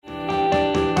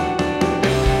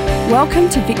Welcome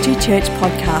to Victory Church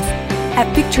Podcast.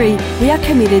 At Victory, we are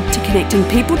committed to connecting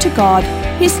people to God,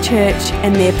 His church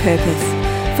and their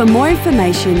purpose. For more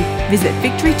information, visit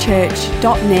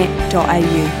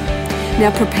victorychurch.net.au.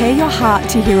 Now prepare your heart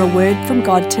to hear a word from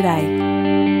God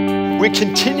today. We're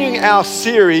continuing our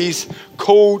series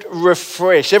called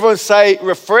Refresh. Everyone say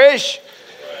Refresh.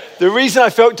 The reason I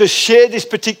felt to share this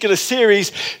particular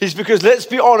series is because, let's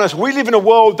be honest, we live in a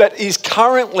world that is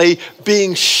currently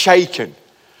being shaken.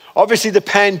 Obviously, the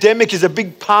pandemic is a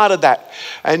big part of that.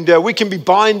 And we can be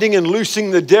binding and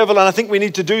loosing the devil, and I think we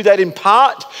need to do that in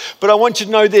part. But I want you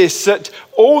to know this, that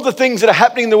all the things that are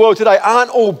happening in the world today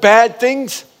aren't all bad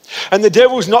things. And the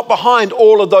devil's not behind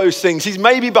all of those things. He's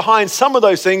maybe behind some of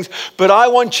those things, but I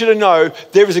want you to know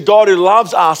there is a God who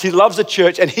loves us, He loves the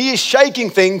church, and He is shaking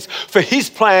things for His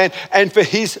plan and for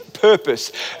His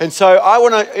purpose. And so I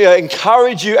want to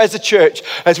encourage you as a church,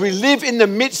 as we live in the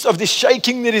midst of this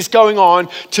shaking that is going on,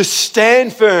 to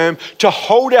stand firm, to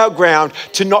hold our ground,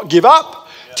 to not give up,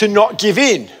 to not give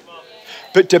in,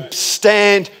 but to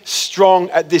stand strong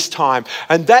at this time.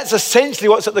 And that's essentially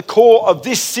what's at the core of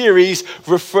this series,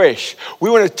 Refresh. We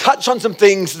want to touch on some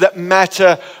things that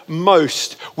matter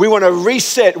most. We want to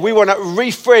reset, we want to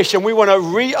refresh, and we want to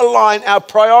realign our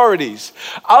priorities.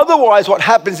 Otherwise, what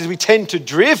happens is we tend to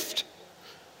drift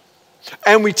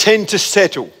and we tend to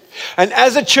settle. And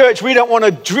as a church, we don't want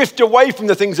to drift away from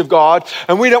the things of God,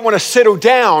 and we don't want to settle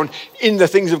down in the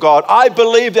things of God. I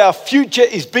believe our future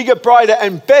is bigger, brighter,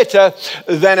 and better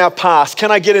than our past. Can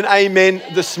I get an amen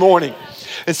this morning?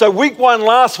 And so week one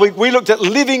last week, we looked at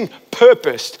living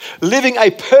purposed, living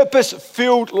a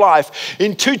purpose-filled life.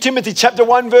 In 2 Timothy chapter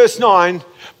 1, verse 9,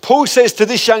 Paul says to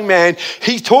this young man,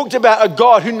 he talked about a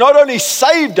God who not only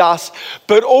saved us,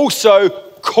 but also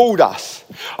called us.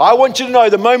 I want you to know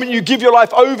the moment you give your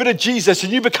life over to Jesus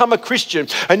and you become a Christian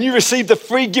and you receive the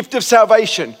free gift of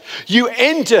salvation, you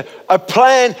enter a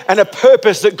plan and a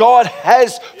purpose that God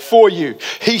has for you.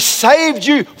 He saved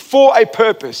you for a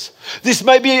purpose. This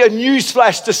may be a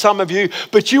newsflash to some of you,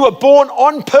 but you were born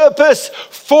on purpose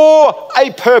for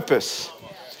a purpose.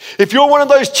 If you're one of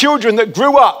those children that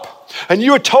grew up and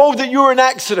you were told that you were an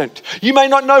accident, you may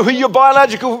not know who your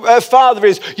biological father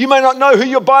is. You may not know who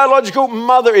your biological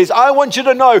mother is. I want you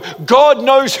to know God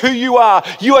knows who you are.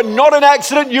 You are not an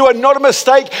accident. You are not a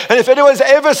mistake. And if anyone's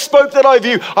ever spoke that over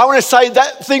you, I want to say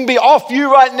that thing be off you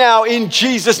right now in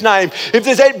Jesus' name. If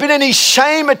there's been any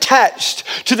shame attached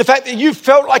to the fact that you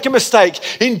felt like a mistake,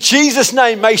 in Jesus'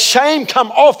 name, may shame come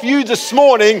off you this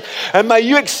morning, and may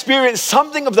you experience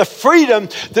something of the freedom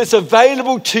that's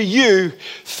available to you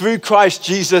through Christ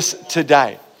Jesus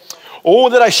today. All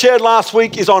that I shared last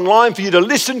week is online for you to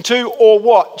listen to or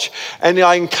watch. And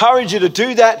I encourage you to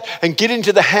do that and get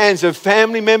into the hands of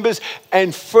family members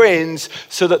and friends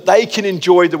so that they can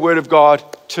enjoy the Word of God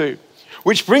too.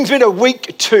 Which brings me to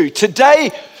week 2. Today,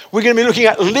 we're going to be looking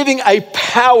at living a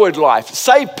powered life.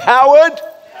 Say powered.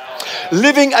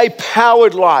 Living a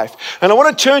powered life. And I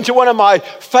want to turn to one of my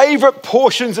favorite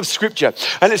portions of scripture.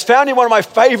 And it's found in one of my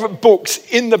favorite books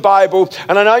in the Bible.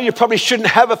 And I know you probably shouldn't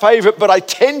have a favorite, but I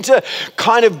tend to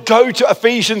kind of go to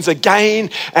Ephesians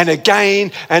again and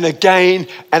again and again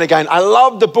and again. I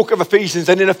love the book of Ephesians.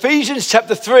 And in Ephesians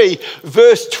chapter 3,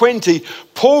 verse 20,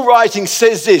 Paul writing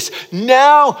says this,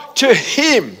 "Now to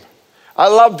Him." I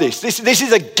love this. This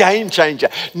is a game changer.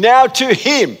 Now to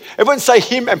Him. Everyone say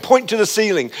Him and point to the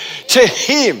ceiling. To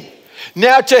Him.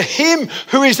 Now to Him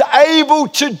who is able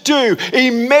to do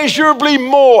immeasurably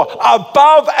more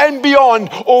above and beyond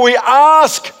all we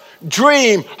ask,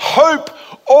 dream, hope,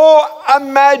 or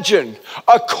imagine,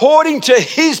 according to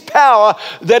His power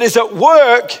that is at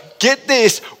work, get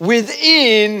this,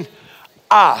 within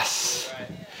us.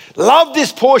 Love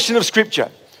this portion of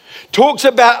scripture. Talks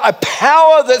about a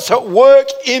power that's at work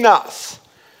in us.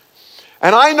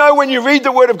 And I know when you read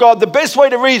the Word of God, the best way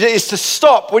to read it is to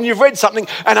stop when you've read something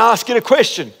and ask it a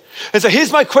question. And so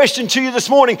here's my question to you this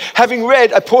morning, having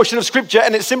read a portion of Scripture,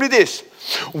 and it's simply this.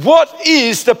 What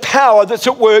is the power that's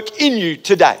at work in you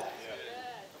today?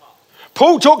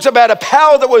 Paul talks about a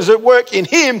power that was at work in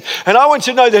him, and I want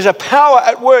you to know there's a power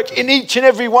at work in each and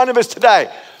every one of us today.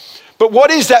 But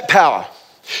what is that power?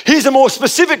 Here's a more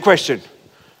specific question.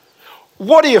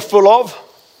 What are you full of?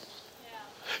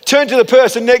 Turn to the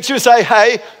person next to you and say,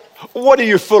 hey, what are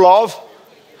you full of?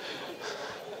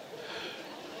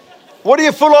 What are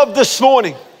you full of this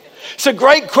morning? It's a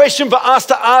great question for us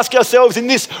to ask ourselves in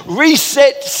this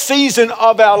reset season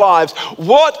of our lives.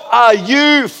 What are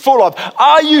you full of?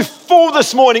 Are you full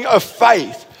this morning of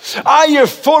faith? Are you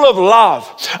full of love?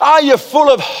 Are you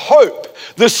full of hope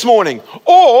this morning?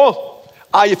 Or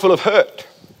are you full of hurt?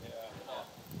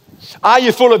 Are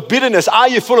you full of bitterness? Are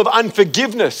you full of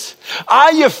unforgiveness?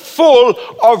 Are you full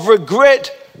of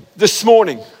regret this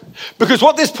morning? Because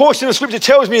what this portion of scripture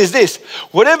tells me is this: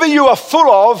 whatever you are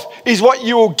full of is what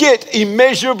you will get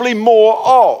immeasurably more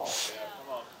of.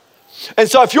 And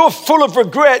so if you're full of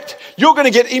regret, you're going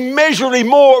to get immeasurably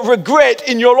more regret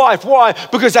in your life. Why?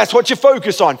 Because that's what you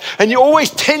focus on. And you always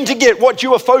tend to get what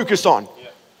you are focused on.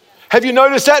 Have you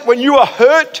noticed that? When you are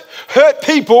hurt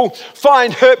people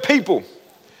find hurt people.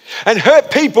 And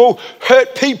hurt people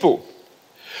hurt people.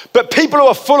 But people who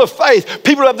are full of faith,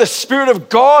 people who have the Spirit of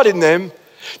God in them,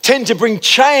 tend to bring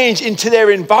change into their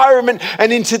environment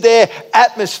and into their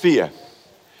atmosphere.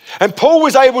 And Paul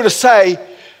was able to say,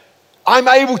 I'm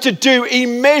able to do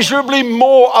immeasurably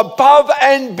more above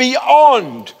and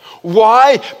beyond.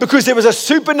 Why? Because there was a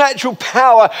supernatural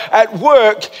power at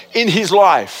work in his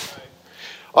life.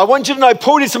 I want you to know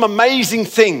Paul did some amazing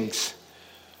things,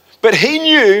 but he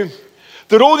knew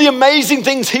that all the amazing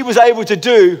things he was able to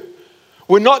do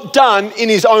were not done in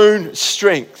his own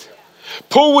strength.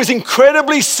 Paul was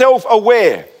incredibly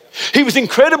self-aware. He was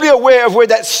incredibly aware of where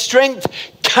that strength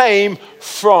came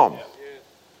from.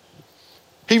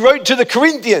 He wrote to the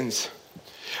Corinthians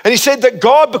and he said that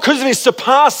God, because of his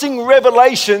surpassing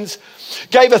revelations,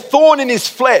 gave a thorn in his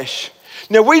flesh.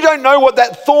 Now, we don't know what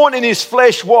that thorn in his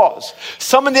flesh was.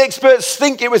 Some of the experts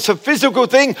think it was a physical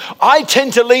thing. I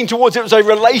tend to lean towards it was a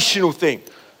relational thing,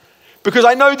 because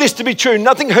I know this to be true.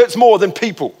 Nothing hurts more than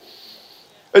people.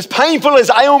 As painful as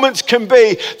ailments can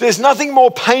be, there's nothing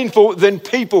more painful than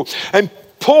people. And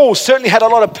Paul certainly had a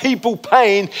lot of people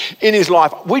pain in his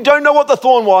life. We don't know what the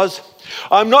thorn was.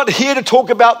 I'm not here to talk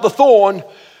about the thorn,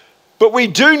 but we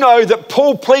do know that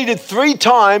Paul pleaded 3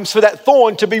 times for that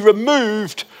thorn to be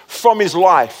removed from his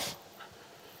life.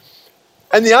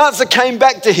 And the answer came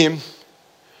back to him: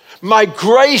 my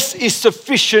grace is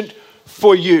sufficient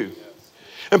for you.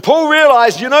 And Paul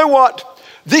realized, you know what?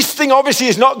 This thing obviously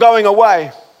is not going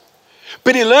away.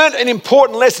 But he learned an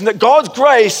important lesson, that God's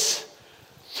grace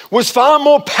was far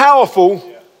more powerful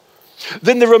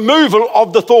than the removal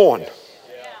of the thorn.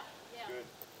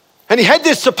 And he had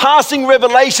this surpassing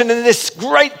revelation and this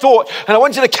great thought, and I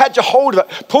want you to catch a hold of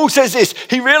it. Paul says this: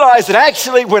 he realized that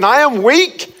actually when I am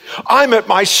weak, I'm at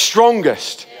my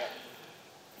strongest.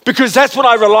 Because that's when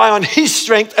I rely on his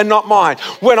strength and not mine.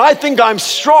 When I think I'm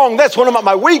strong, that's when I'm at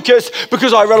my weakest,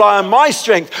 because I rely on my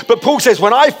strength. But Paul says,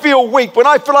 when I feel weak, when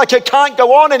I feel like I can't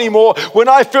go on anymore, when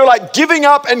I feel like giving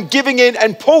up and giving in,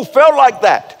 and Paul felt like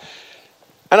that.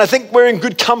 And I think we're in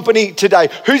good company today.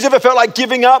 Who's ever felt like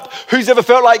giving up? Who's ever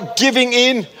felt like giving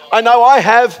in? I know I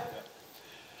have.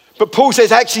 But Paul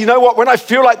says, actually, you know what? When I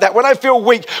feel like that, when I feel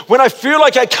weak, when I feel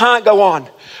like I can't go on,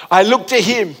 I look to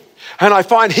him and I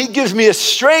find he gives me a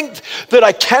strength that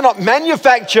I cannot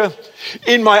manufacture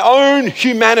in my own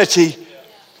humanity.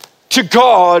 To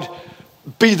God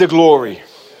be the glory.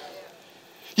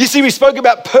 You see, we spoke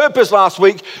about purpose last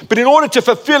week, but in order to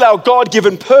fulfill our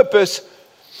God-given purpose,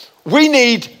 we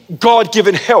need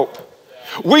God-given help.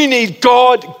 We need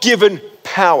God-given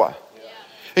power.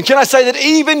 And can I say that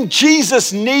even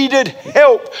Jesus needed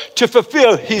help to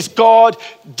fulfill his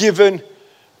God-given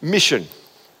mission?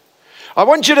 I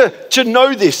want you to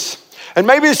know this, and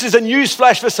maybe this is a news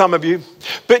flash for some of you,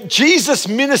 but Jesus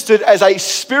ministered as a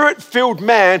spirit-filled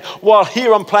man while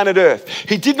here on planet Earth.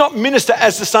 He did not minister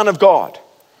as the Son of God.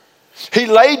 He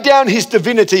laid down his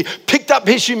divinity, picked up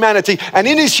his humanity, and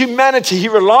in his humanity, he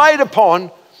relied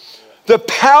upon the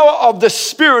power of the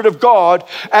Spirit of God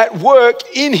at work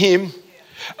in him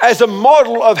as a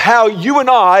model of how you and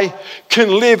I can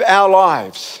live our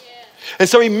lives. And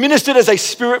so he ministered as a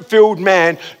spirit-filled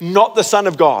man, not the Son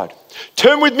of God.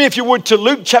 Turn with me, if you would, to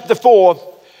Luke chapter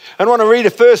 4. And I want to read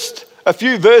a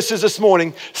few verses this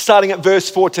morning, starting at verse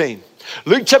 14.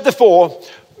 Luke chapter 4,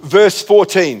 verse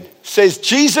 14 says,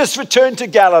 Jesus returned to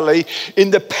Galilee in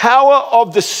the power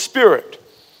of the Spirit,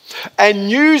 and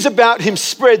news about him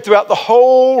spread throughout the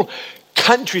whole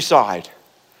countryside.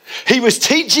 He was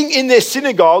teaching in their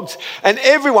synagogues, and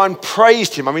everyone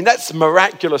praised him. I mean, that's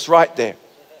miraculous right there.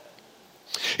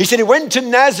 He said he went to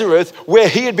Nazareth, where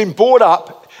he had been brought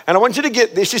up. And I want you to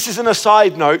get this. This isn't a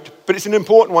side note, but it's an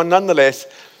important one nonetheless.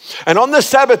 And on the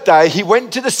Sabbath day, he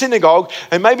went to the synagogue,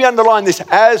 and maybe underline this,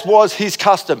 as was his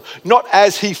custom, not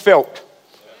as he felt.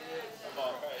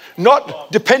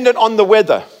 Not dependent on the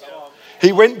weather.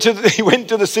 He went to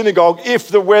the synagogue if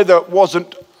the weather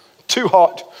wasn't too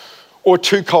hot or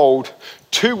too cold,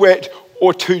 too wet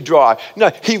or too dry.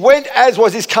 No, he went as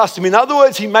was his custom. In other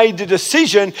words, he made the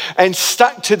decision and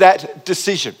stuck to that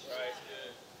decision.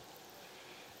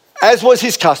 As was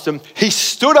his custom, he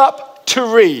stood up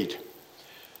to read.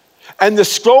 And the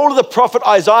scroll of the prophet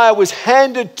Isaiah was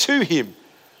handed to him.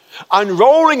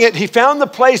 Unrolling it, he found the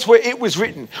place where it was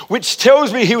written, which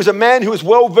tells me he was a man who was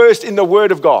well versed in the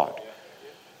word of God.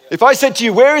 If I said to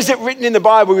you, where is it written in the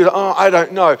Bible? You're like, oh, I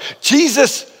don't know.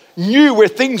 Jesus knew where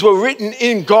things were written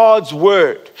in God's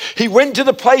word. He went to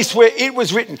the place where it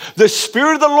was written. The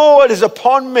Spirit of the Lord is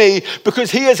upon me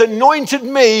because he has anointed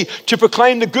me to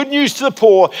proclaim the good news to the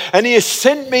poor, and he has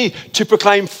sent me to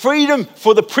proclaim freedom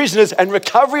for the prisoners and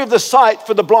recovery of the sight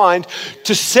for the blind,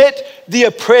 to set the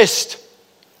oppressed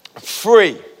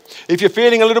free. If you're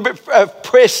feeling a little bit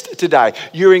oppressed today,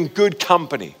 you're in good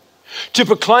company. To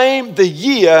proclaim the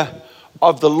year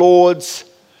of the Lord's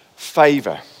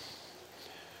favor.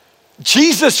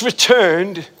 Jesus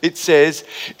returned, it says,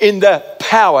 in the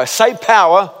power, say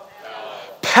power,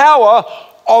 power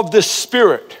of the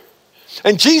Spirit.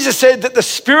 And Jesus said that the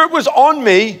Spirit was on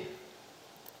me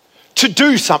to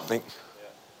do something.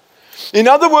 In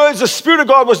other words, the Spirit of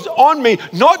God was on me,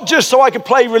 not just so I could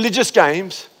play religious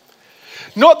games,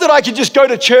 not that I could just go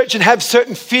to church and have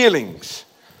certain feelings,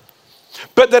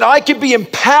 but that I could be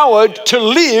empowered to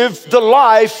live the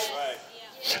life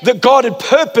that God had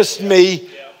purposed me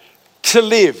to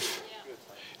live.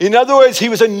 In other words, he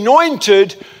was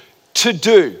anointed to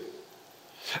do.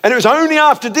 And it was only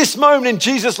after this moment in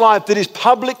Jesus' life that his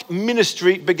public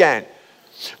ministry began.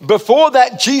 Before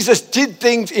that, Jesus did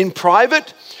things in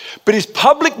private, but his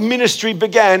public ministry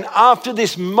began after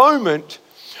this moment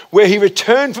where he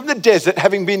returned from the desert,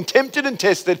 having been tempted and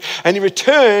tested, and he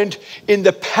returned in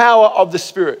the power of the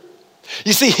Spirit.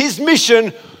 You see, his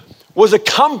mission was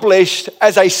accomplished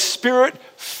as a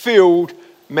Spirit-filled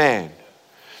man.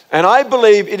 And I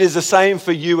believe it is the same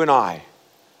for you and I.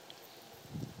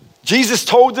 Jesus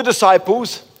told the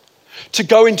disciples to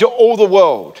go into all the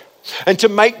world and to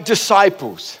make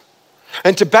disciples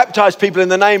and to baptize people in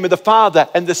the name of the Father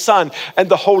and the Son and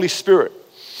the Holy Spirit.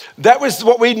 That was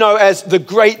what we know as the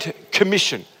Great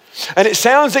Commission. And it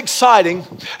sounds exciting,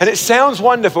 and it sounds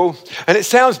wonderful, and it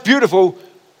sounds beautiful.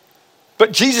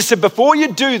 But Jesus said, before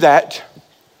you do that,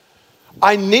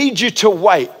 I need you to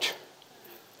wait.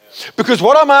 Because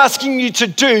what I'm asking you to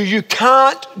do, you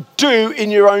can't do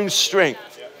in your own strength.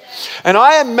 And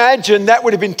I imagine that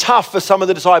would have been tough for some of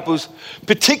the disciples,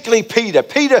 particularly Peter.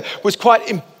 Peter was quite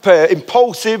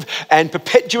impulsive and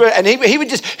perpetuate, and he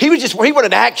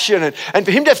wanted action, and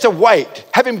for him to have to wait,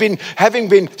 having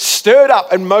been stirred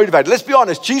up and motivated. Let's be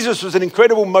honest, Jesus was an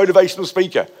incredible motivational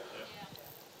speaker.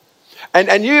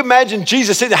 And you imagine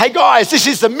Jesus saying, hey guys, this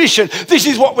is the mission. This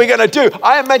is what we're going to do.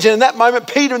 I imagine in that moment,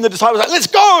 Peter and the disciples were like, let's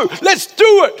go, let's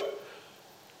do it.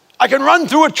 I can run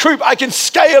through a troop. I can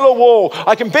scale a wall.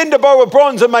 I can bend a bow of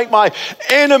bronze and make my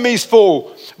enemies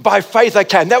fall. By faith I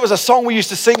can. That was a song we used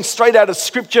to sing straight out of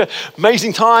scripture.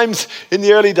 Amazing times in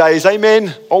the early days.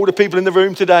 Amen. Older people in the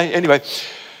room today. Anyway. But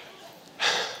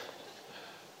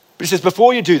he says,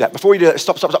 before you do that,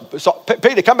 stop.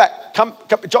 Peter, come back. Come,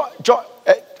 John,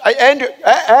 hey,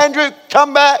 Andrew,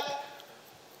 come back.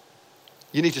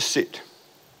 You need to sit.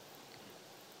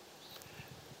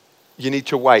 You need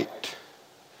to wait.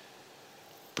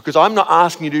 Because I'm not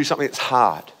asking you to do something that's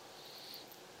hard.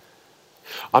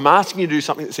 I'm asking you to do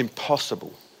something that's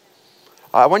impossible.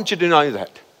 I want you to know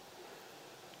that.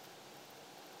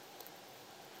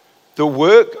 The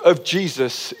work of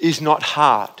Jesus is not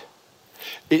hard.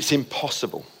 It's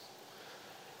impossible.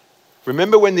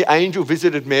 Remember when the angel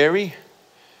visited Mary?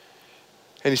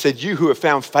 And he said, you who have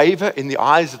found favor in the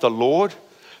eyes of the Lord,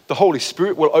 the Holy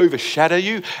Spirit will overshadow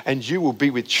you and you will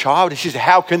be with child. And she said,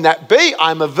 how can that be?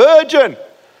 I'm a virgin.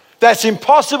 That's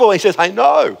impossible. He says, I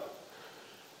know.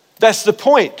 That's the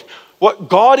point. What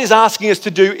God is asking us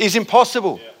to do is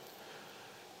impossible. Yeah.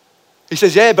 He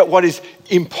says, yeah, but what is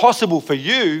impossible for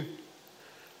you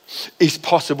is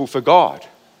possible for God.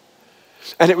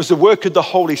 And it was the work of the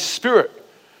Holy Spirit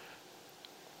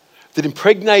that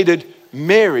impregnated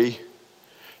Mary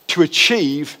to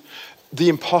achieve the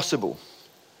impossible.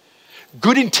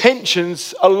 Good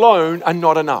intentions alone are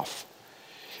not enough.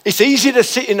 It's easy to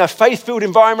sit in a faith-filled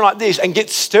environment like this and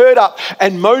get stirred up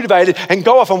and motivated and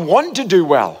go off and want to do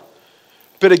well.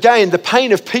 But again, the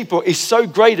pain of people is so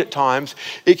great at times,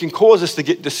 it can cause us to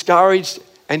get discouraged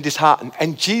and disheartened.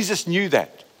 And Jesus knew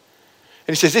that.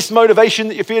 And he says, this motivation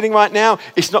that you're feeling right now,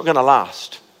 it's not going to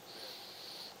last.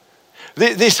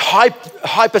 This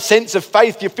hyper sense of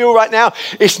faith you feel right now,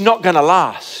 it's not going to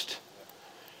last.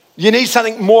 You need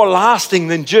something more lasting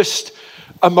than just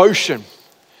emotion,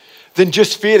 than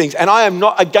just feelings. And I am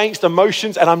not against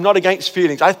emotions and I'm not against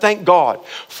feelings. I thank God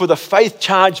for the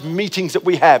faith-charged meetings that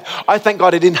we have. I thank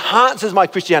God it enhances my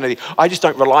Christianity. I just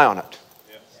don't rely on it.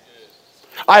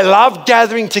 I love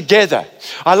gathering together.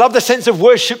 I love the sense of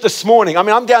worship this morning. I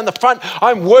mean, I'm down the front,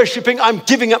 I'm worshiping, I'm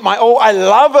giving it my all. I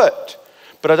love it.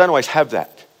 But I don't always have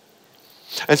that.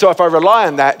 And so if I rely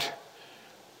on that,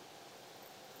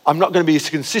 I'm not going to be as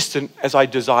consistent as I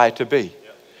desire to be.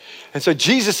 And so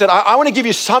Jesus said, I want to give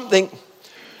you something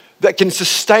that can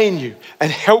sustain you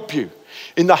and help you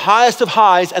in the highest of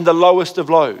highs and the lowest of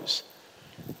lows.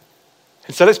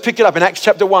 And so let's pick it up in Acts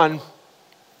chapter 1,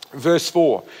 verse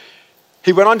 4.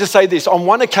 He went on to say this, on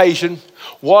one occasion,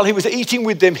 while he was eating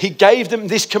with them, he gave them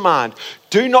this command: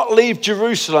 do not leave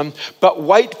Jerusalem, but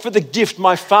wait for the gift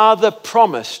my Father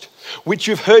promised, which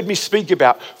you've heard me speak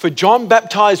about. For John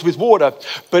baptized with water,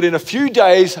 but in a few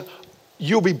days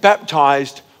you'll be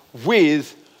baptized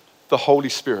with the Holy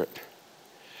Spirit.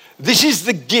 This is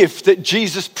the gift that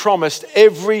Jesus promised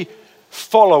every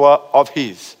follower of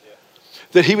his,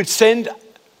 that he would send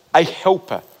a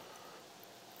helper.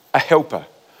 A helper.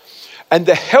 And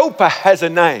the helper has a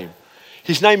name.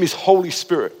 His name is Holy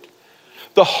Spirit.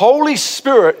 The Holy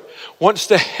Spirit wants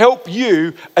to help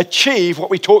you achieve what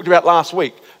we talked about last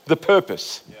week, the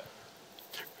purpose. Yeah.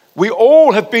 We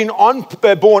all have been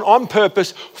born on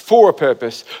purpose for a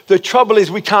purpose. The trouble is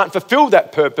we can't fulfill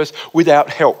that purpose without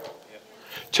help. Yeah.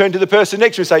 Turn to the person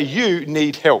next to you and say, you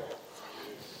need help.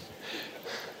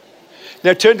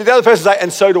 Now turn to the other person and say,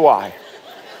 and so do I.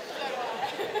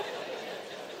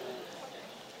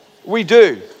 We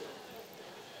do.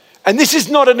 And this is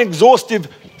not an exhaustive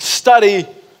study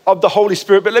of the Holy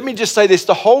Spirit, but let me just say this.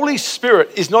 The Holy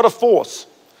Spirit is not a force.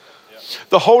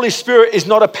 The Holy Spirit is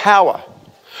not a power.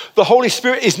 The Holy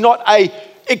Spirit is not an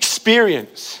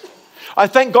experience. I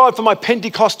thank God for my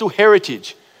Pentecostal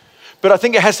heritage, but I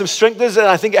think it has some strengths and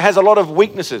I think it has a lot of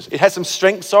weaknesses. It has some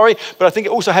strengths, but I think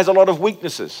it also has a lot of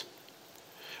weaknesses.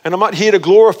 And I'm not here to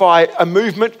glorify a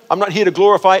movement. I'm not here to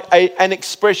glorify an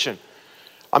expression.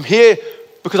 I'm here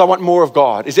because I want more of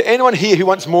God. Is there anyone here who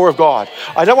wants more of God?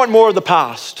 I don't want more of the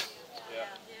past.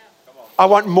 I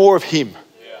want more of Him.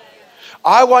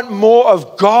 I want more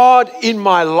of God in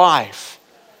my life.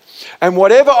 And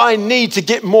whatever I need to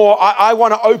get more, I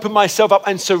want to open myself up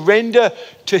and surrender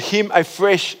to Him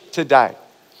afresh today.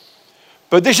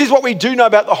 But this is what we do know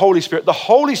about the Holy Spirit. The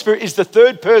Holy Spirit is the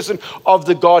third person of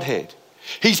the Godhead.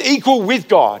 He's equal with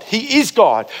God. He is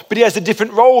God, but He has a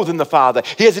different role than the Father.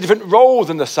 He has a different role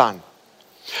than the Son.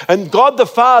 And God the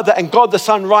Father and God the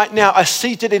Son right now are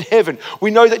seated in heaven. We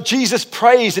know that Jesus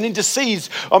prays and intercedes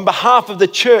on behalf of the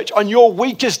church on your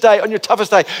weakest day, on your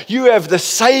toughest day. You have the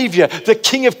Savior, the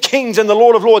King of Kings and the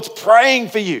Lord of Lords praying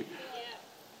for you.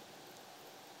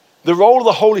 The role of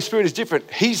the Holy Spirit is different.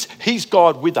 He's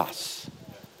God with us.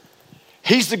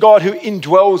 He's the God who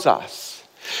indwells us.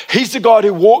 He's the God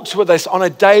who walks with us on a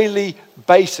daily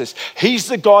basis. He's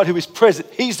the God who is present.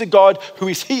 He's the God who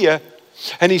is here,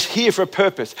 and He's here for a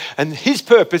purpose. And His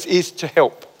purpose is to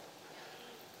help.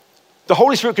 The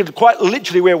Holy Spirit could quite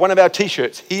literally wear one of our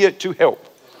t-shirts, here to help.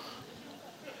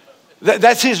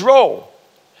 That's His role.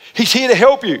 He's here to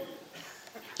help you.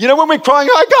 You know, when we're crying,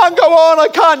 I can't go on, I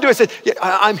can't do it. I said, yeah,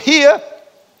 I'm here,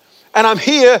 and I'm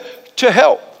here to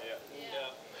help.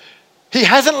 He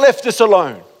hasn't left us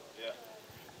alone.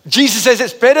 Jesus says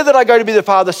it's better that I go to be the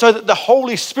Father so that the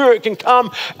Holy Spirit can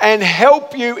come and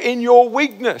help you in your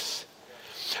weakness.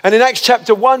 And in Acts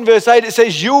chapter 1 verse 8 it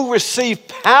says you'll receive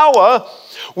power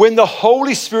when the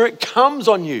Holy Spirit comes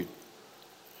on you.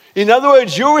 In other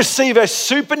words, you'll receive a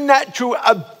supernatural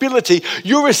ability.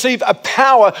 You'll receive a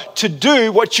power to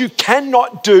do what you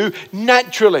cannot do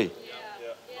naturally.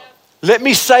 Let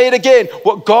me say it again.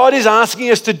 What God is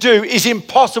asking us to do is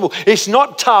impossible. It's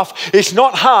not tough. It's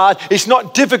not hard. It's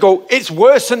not difficult. It's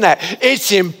worse than that.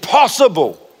 It's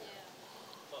impossible.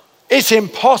 It's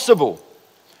impossible.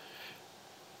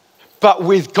 But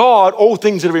with God, all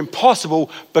things that are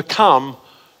impossible become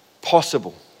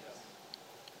possible.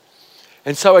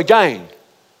 And so again,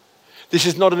 this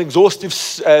is not an exhaustive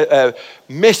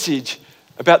message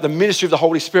about the ministry of the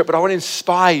Holy Spirit, but I want to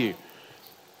inspire you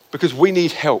because we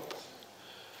need help.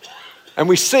 And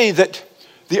we see that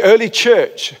the early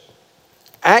church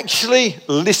actually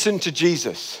listened to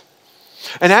Jesus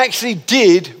and actually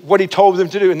did what He told them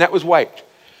to do, and that was wait.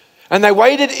 And they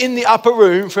waited in the upper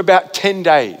room for about 10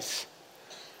 days.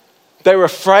 They were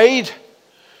afraid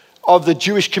of the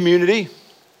Jewish community.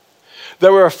 They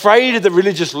were afraid of the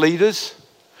religious leaders.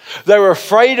 They were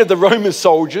afraid of the Roman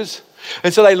soldiers.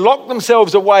 And so they locked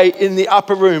themselves away in the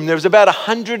upper room. There was about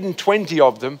 120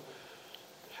 of them.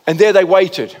 And there they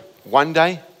waited. 1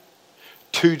 day,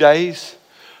 2 days,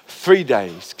 3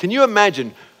 days. Can you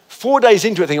imagine 4 days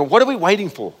into it thinking, what are we waiting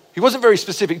for? He wasn't very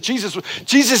specific. Jesus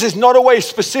is not always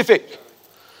specific.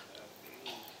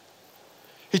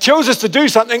 He tells us to do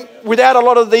something without a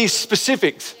lot of these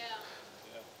specifics.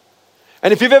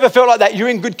 And if you've ever felt like that, you're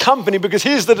in good company, because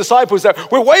here's the disciples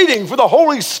that we're waiting for the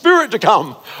Holy Spirit to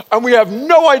come. And we have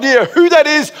no idea who that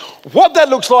is, what that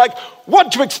looks like,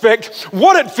 what to expect,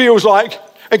 what it feels like.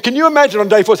 And can you imagine on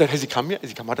day 4, said, has he come yet?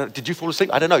 Has he come? Did you fall asleep?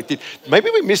 I don't know.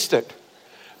 Maybe we missed it.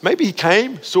 Maybe he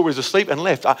came, saw he was asleep and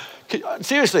left.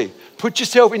 Seriously, put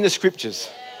yourself in the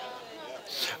scriptures.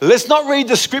 Let's not read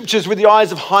the scriptures with the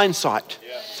eyes of hindsight.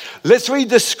 Let's read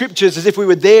the scriptures as if we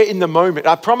were there in the moment.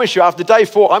 I promise you, after day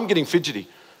 4, I'm getting fidgety.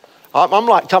 I'm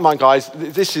like, come on, guys,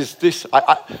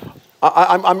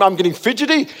 I'm getting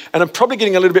fidgety, and I'm probably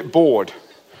getting a little bit bored.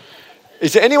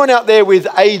 Is there anyone out there with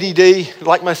ADD,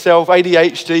 like myself,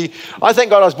 ADHD? I thank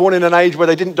God I was born in an age where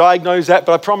they didn't diagnose that,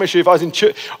 but I promise you, if I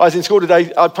was in school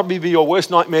today, I'd probably be your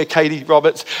worst nightmare, Katie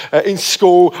Roberts. In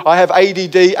school, I have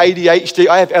ADD, ADHD,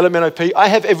 I have LMNOP, I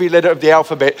have every letter of the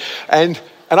alphabet, and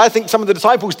I think some of the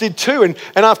disciples did too, and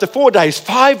after 4 days,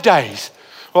 5 days,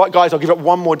 all right, guys, I'll give it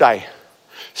one more day.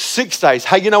 6 days.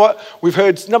 Hey, you know what? We've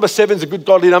heard number 7's a good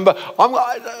godly number.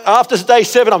 After day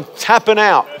 7, I'm tapping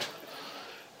out.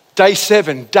 Day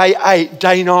 7, day 8,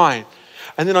 day 9.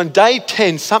 And then on day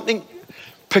 10, something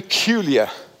peculiar,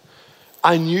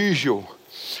 unusual,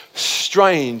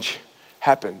 strange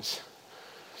happens.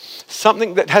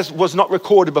 Something that was not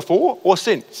recorded before or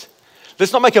since.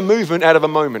 Let's not make a movement out of a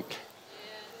moment.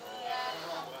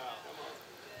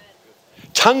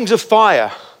 Tongues of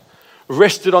fire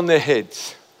rested on their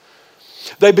heads.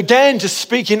 They began to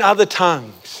speak in other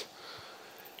tongues,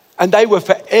 and they were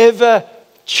forever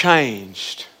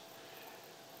changed.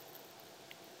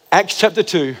 Acts chapter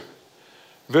 2,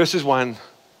 verses 1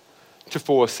 to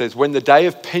 4 says, when the day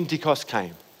of Pentecost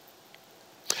came,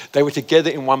 they were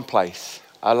together in one place.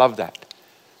 I love that.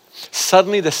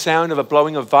 Suddenly the sound of a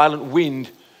blowing of violent wind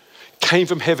came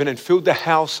from heaven and filled the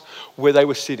house where they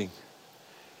were sitting.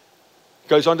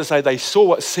 Goes on to say they saw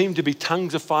what seemed to be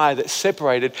tongues of fire that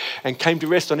separated and came to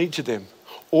rest on each of them.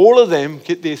 All of them,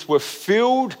 get this, were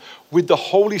filled with the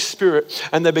Holy Spirit,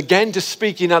 and they began to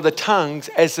speak in other tongues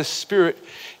as the Spirit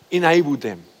enabled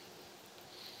them.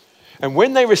 And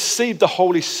when they received the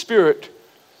Holy Spirit,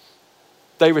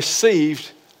 they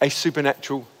received a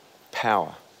supernatural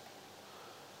power.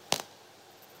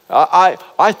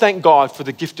 I thank God for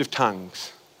the gift of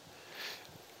tongues.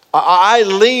 I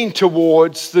lean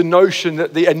towards the notion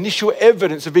that the initial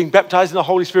evidence of being baptized in the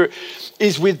Holy Spirit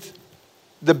is with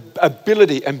the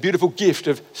ability and beautiful gift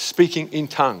of speaking in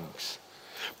tongues.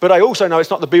 But I also know it's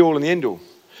not the be-all and the end-all,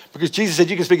 because Jesus said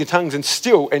you can speak in tongues and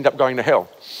still end up going to hell.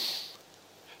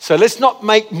 So let's not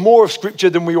make more of Scripture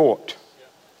than we ought.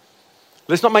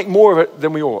 Let's not make more of it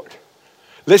than we ought.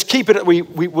 Let's keep it at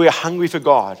we're hungry for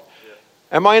God.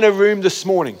 Am I in a room this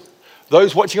morning?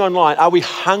 Those watching online, are we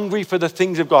hungry for the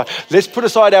things of God? Let's put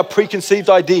aside our preconceived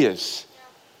ideas.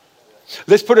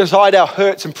 Let's put aside our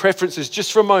hurts and preferences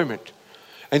just for a moment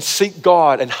and seek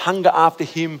God and hunger after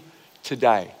Him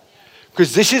today.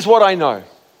 Because this is what I know.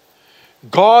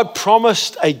 God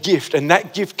promised a gift, and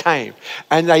that gift came,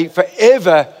 and they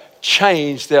forever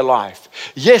changed their life.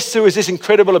 Yes, there was this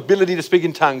incredible ability to speak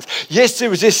in tongues. Yes, there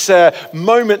was this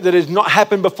moment that has not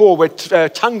happened before where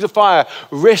tongues of fire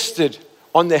rested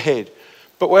on their head.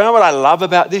 But you know what I love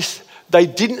about this? They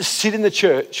didn't sit in the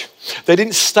church. They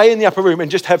didn't stay in the upper room and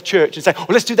just have church and say, well,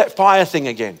 let's do that fire thing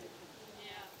again.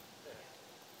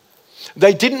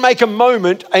 They didn't make a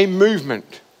moment a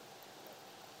movement.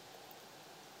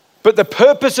 But the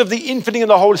purpose of the infilling of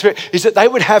the Holy Spirit is that they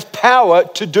would have power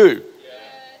to do.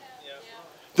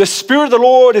 The Spirit of the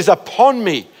Lord is upon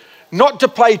me, not to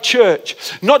play church,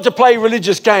 not to play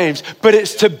religious games, but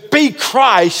it's to be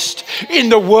Christ in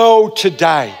the world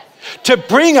today. To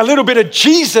bring a little bit of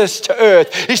Jesus to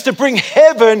earth is to bring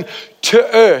heaven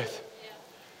to earth.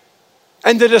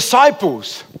 And the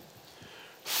disciples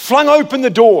flung open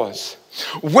the doors,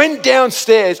 went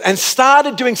downstairs and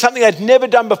started doing something they'd never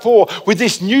done before with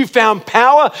this newfound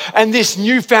power and this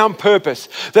newfound purpose.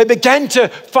 They began to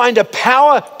find a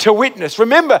power to witness.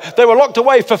 Remember, they were locked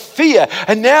away for fear,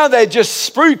 and now they're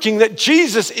just spruiking that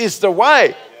Jesus is the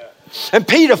way. And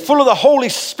Peter, full of the Holy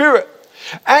Spirit,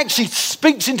 actually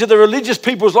speaks into the religious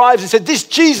people's lives and said, this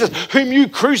Jesus whom you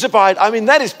crucified, I mean,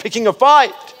 that is picking a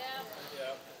fight.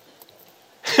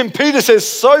 And Peter says,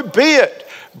 so be it.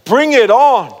 Bring it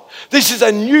on. This is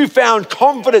a newfound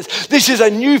confidence. This is a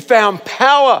newfound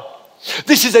power.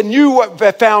 This is a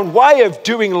newfound way of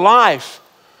doing life.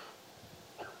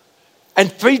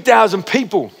 And 3,000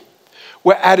 people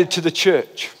were added to the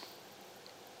church.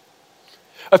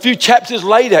 A few chapters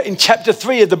later, in chapter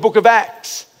 3 of the book of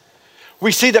Acts,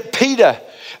 we see that Peter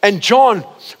and John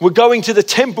were going to the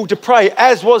temple to pray,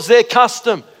 as was their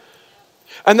custom.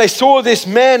 And they saw this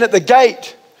man at the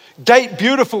gate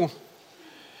beautiful.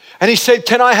 And he said,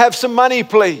 "Can I have some money,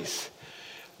 please?"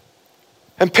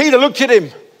 And Peter looked at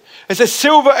him and said,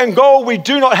 "Silver and gold we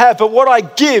do not have, but what I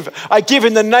give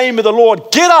in the name of the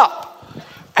Lord. Get up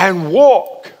and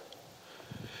walk."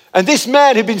 And this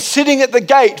man had been sitting at the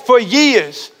gate for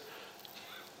years.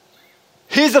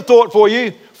 Here's a thought for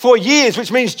you. For years,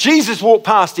 which means Jesus walked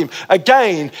past him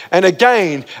again and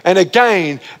again and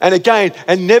again and again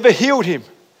and never healed him.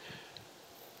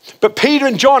 But Peter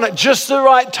and John, at just the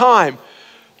right time,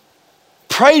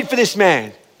 prayed for this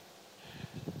man.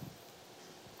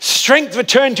 Strength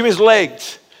returned to his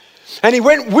legs. And he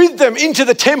went with them into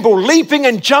the temple, leaping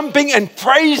and jumping and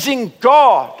praising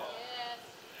God.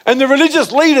 And the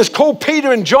religious leaders called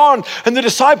Peter and John, and the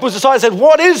disciples decided, said,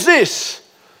 "What is this?"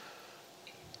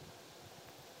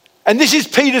 And this is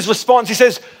Peter's response. He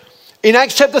says, in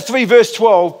Acts chapter 3, verse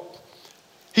 12,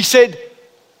 he said,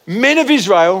 "Men of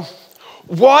Israel,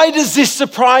 why does this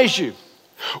surprise you?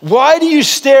 Why do you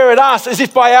stare at us as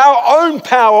if by our own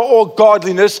power or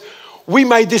godliness we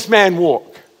made this man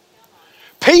walk?"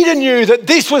 Peter knew that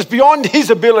this was beyond his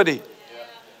ability.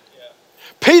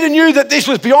 Peter knew that this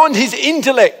was beyond his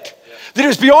intellect, that it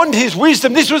was beyond his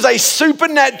wisdom. This was a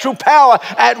supernatural power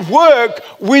at work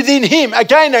within him.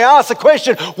 Again, they asked the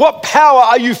question, what power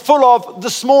are you full of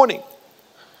this morning?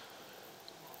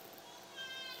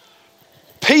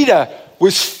 Peter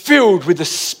was filled with the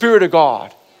Spirit of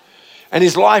God, and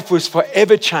his life was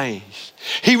forever changed.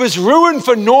 He was ruined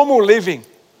for normal living.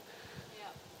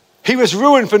 He was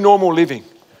ruined for normal living.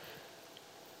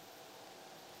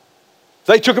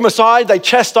 They took him aside, they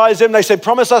chastised him, they said,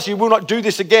 "Promise us you will not do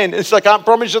this again." It's like, "I can't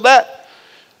promise you that.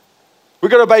 We've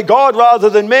got to obey God rather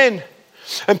than men."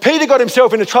 And Peter got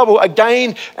himself into trouble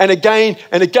again and again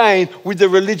and again with the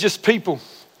religious people.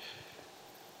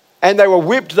 And they were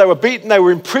whipped, they were beaten, they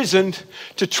were imprisoned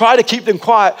to try to keep them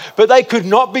quiet, but they could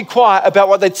not be quiet about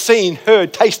what they'd seen,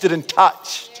 heard, tasted, and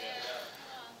touched.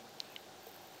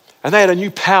 And they had a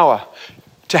new power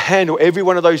to handle every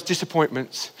one of those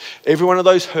disappointments, every one of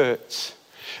those hurts,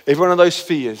 every one of those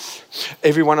fears,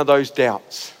 every one of those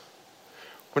doubts.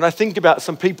 When I think about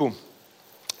some people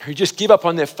who just give up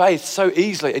on their faith so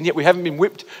easily, and yet we haven't been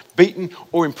whipped, beaten,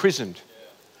 or imprisoned.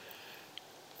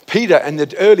 Peter and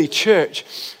the early church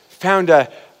found a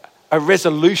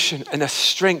resolution and a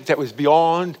strength that was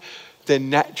beyond their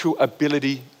natural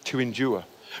ability to endure.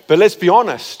 But let's be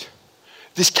honest,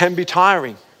 this can be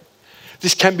tiring.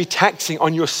 This can be taxing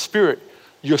on your spirit,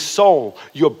 your soul,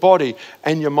 your body,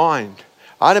 and your mind.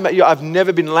 I don't know about you, I've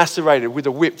never been lacerated with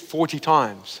a whip 40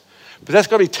 times. But that's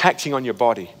got to be taxing on your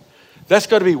body. That's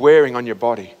got to be wearing on your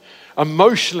body.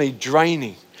 Emotionally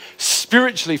draining,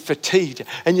 spiritually fatigued,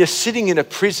 and you're sitting in a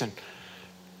prison.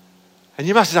 And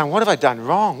you must have done, what have I done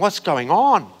wrong? What's going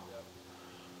on?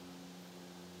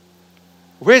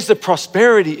 Where's the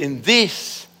prosperity in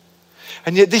this?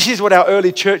 And yet this is what our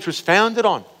early church was founded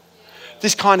on.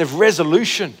 This kind of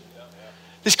resolution,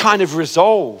 this kind of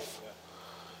resolve.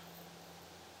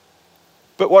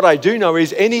 But what I do know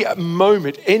is any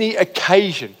moment, any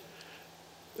occasion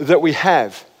that we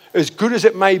have, as good as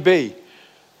it may be,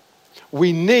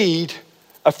 we need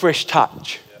a fresh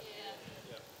touch.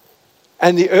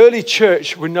 And the early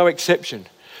church were no exception.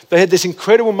 They had this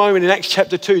incredible moment in Acts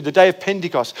chapter 2, the day of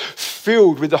Pentecost,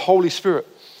 filled with the Holy Spirit.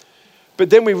 But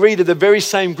then we read of the very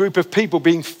same group of people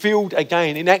being filled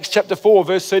again. In Acts chapter 4,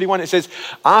 verse 31, it says,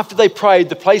 after they prayed,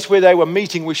 the place where they were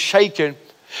meeting was shaken,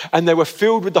 and they were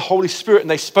filled with the Holy Spirit, and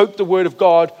they spoke the word of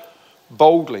God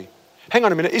boldly. Hang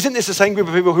on a minute, isn't this the same group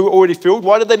of people who were already filled?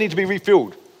 Why do they need to be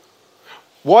refilled?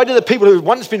 Why do the people who have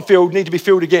once been filled need to be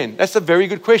filled again? That's a very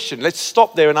good question. Let's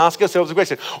stop there and ask ourselves the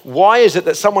question. Why is it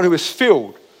that someone who is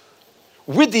filled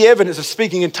with the evidence of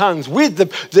speaking in tongues, with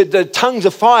the tongues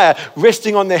of fire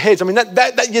resting on their heads, I mean,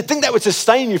 you'd think that would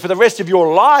sustain you for the rest of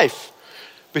your life.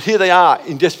 But here they are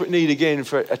in desperate need again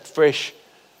for a fresh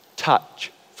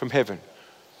touch from heaven.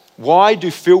 Why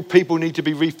do filled people need to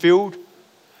be refilled?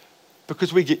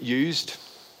 Because we get used,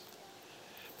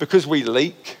 because we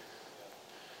leak,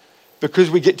 because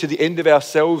we get to the end of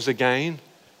ourselves again.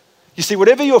 You see,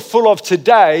 whatever you're full of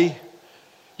today,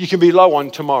 you can be low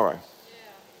on tomorrow.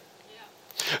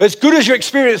 As good as your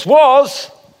experience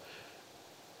was,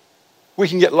 we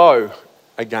can get low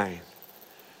again.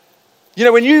 You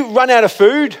know, when you run out of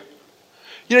food,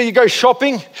 you know, you go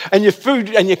shopping and your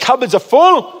food and your cupboards are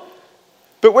full,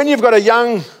 but when you've got a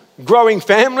young, growing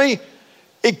family,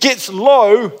 it gets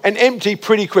low and empty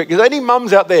pretty quick. Is there any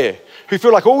mums out there who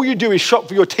feel like all you do is shop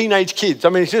for your teenage kids? I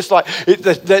mean, it's just like,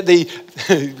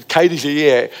 Katie's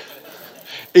here, yeah.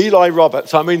 Eli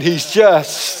Roberts. I mean, he's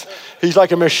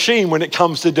like a machine when it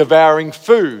comes to devouring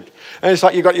food. And it's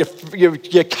like you've got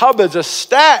your cupboards are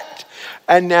stacked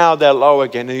and now they're low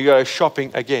again and you go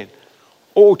shopping again.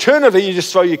 Alternatively, you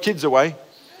just throw your kids away.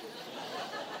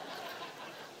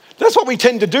 That's what we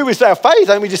tend to do with our faith,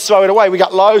 and we just throw it away. We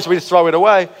got low, so we just throw it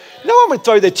away. No one would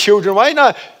throw their children away.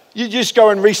 No, you just go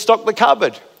and restock the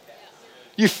cupboard.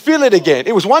 You fill it again.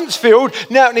 It was once filled,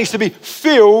 now it needs to be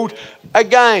filled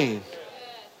again.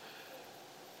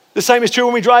 The same is true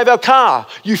when we drive our car.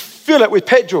 You fill it with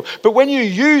petrol, but when you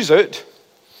use it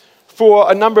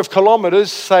for a number of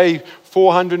kilometres, say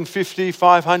 450,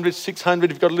 500, 600.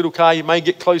 If you've got a little car, you may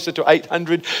get closer to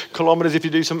 800 kilometres if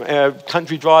you do some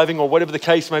country driving or whatever the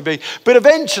case may be. But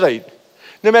eventually,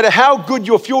 no matter how good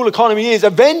your fuel economy is,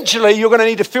 eventually you're going to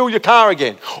need to fill your car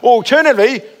again. Or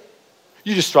alternatively,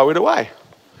 you just throw it away.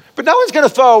 But no one's going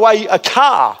to throw away a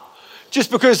car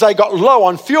just because they got low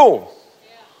on fuel.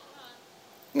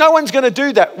 No one's going to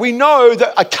do that. We know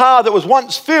that a car that was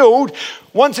once filled,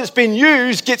 once it's been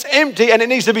used, gets empty and it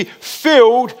needs to be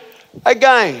filled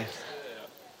again.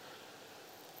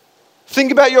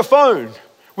 Think about your phone.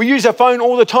 We use our phone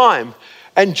all the time,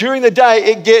 and during the day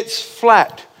it gets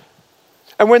flat.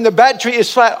 And when the battery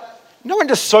is flat, no one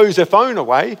just throws their phone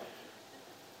away.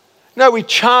 No, we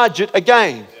charge it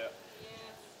again.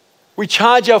 We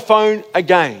charge our phone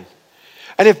again.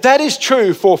 And if that is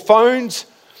true for phones,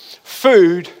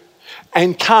 food,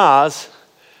 and cars,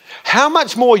 how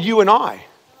much more you and I?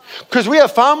 Because we are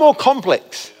far more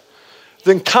complex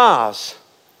than cars.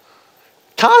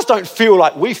 Cars don't feel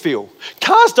like we feel.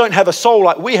 Cars don't have a soul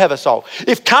like we have a soul.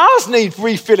 If cars need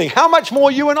refilling, how much more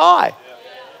you and I?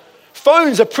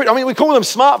 Phones are pretty, we call them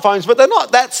smartphones, but they're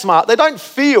not that smart. They don't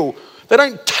feel, they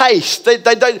don't taste, they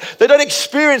don't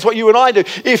experience what you and I do.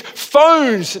 If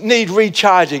phones need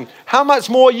recharging, how much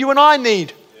more you and I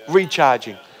need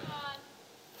recharging?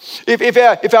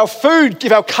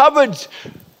 If our cupboards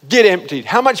get emptied,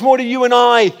 how much more do you and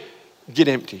I get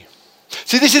empty?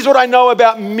 See, this is what I know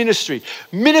about ministry.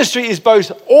 Ministry is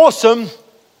both awesome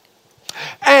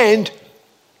and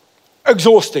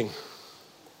exhausting.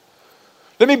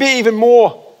 Let me be even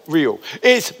more real.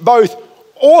 It's both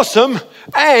awesome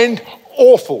and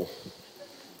awful.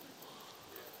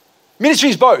 Ministry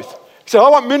is both. So I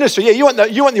want ministry. Yeah, you want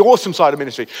the awesome side of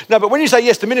ministry. No, but when you say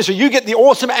yes to ministry, you get the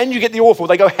awesome and you get the awful.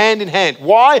 They go hand in hand.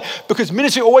 Why? Because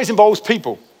ministry always involves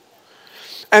people.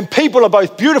 And people are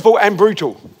both beautiful and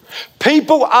brutal.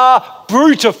 People are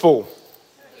brutiful.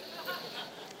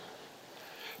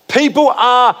 People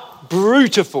are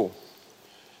brutiful.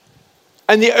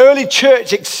 And the early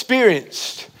church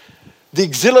experienced the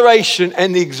exhilaration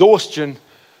and the exhaustion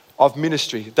of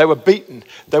ministry. They were beaten,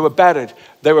 they were battered,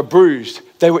 they were bruised,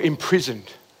 they were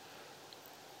imprisoned.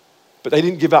 But they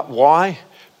didn't give up. Why?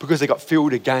 Because they got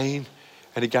filled again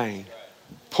and again.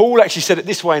 Paul actually said it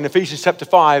this way in Ephesians chapter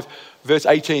 5, verse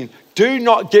 18. Do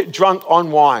not get drunk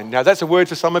on wine. Now that's a word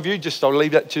for some of you. Just I'll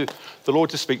leave that to the Lord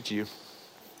to speak to you.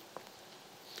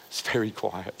 It's very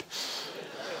quiet.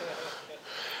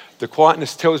 The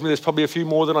quietness tells me there's probably a few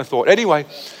more than I thought. Anyway,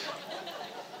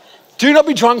 do not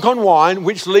be drunk on wine,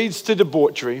 which leads to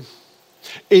debauchery.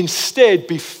 Instead,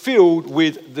 be filled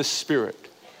with the Spirit.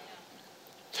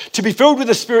 To be filled with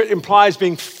the Spirit implies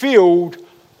being filled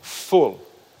full.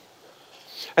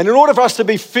 And in order for us to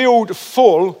be filled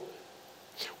full,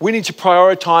 we need to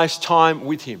prioritize time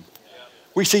with Him.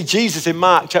 We see Jesus in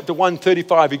Mark chapter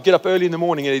 1:35. He'd get up early in the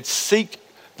morning and he'd seek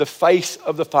the face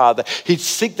of the Father. He'd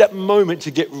seek that moment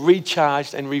to get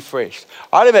recharged and refreshed.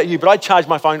 I don't know about you, but I charge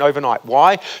my phone overnight.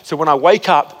 Why? So when I wake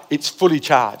up, it's fully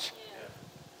charged.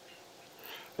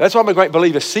 That's why I'm a great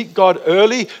believer. Seek God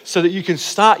early so that you can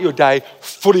start your day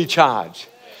fully charged.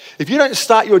 If you don't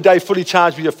start your day fully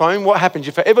charged with your phone, what happens?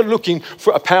 You're forever looking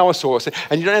for a power source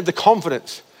and you don't have the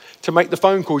confidence to make the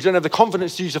phone calls. You don't have the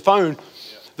confidence to use the phone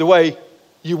the way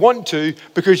you want to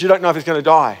because you don't know if it's going to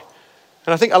die.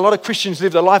 And I think a lot of Christians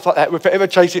live their life like that. We're forever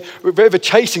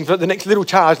chasing for the next little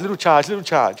charge.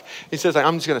 Instead of saying,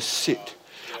 I'm just going to sit.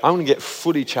 I'm going to get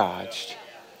fully charged.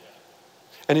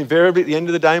 And invariably at the end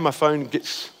of the day, my phone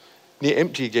gets near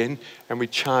empty again and we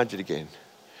charge it again.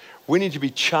 We need to be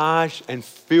charged and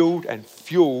filled and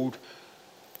fueled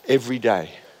every day.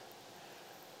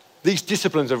 These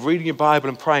disciplines of reading your Bible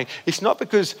and praying, it's not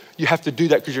because you have to do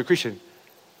that because you're a Christian.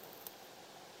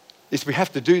 It's we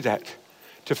have to do that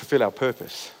to fulfill our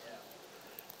purpose.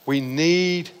 We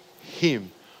need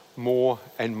Him more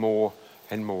and more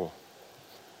and more.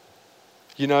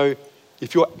 You know,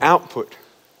 if your output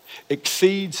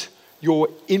exceeds your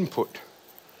input,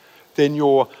 then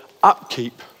your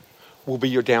upkeep will be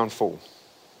your downfall.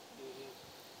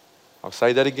 I'll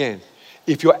say that again.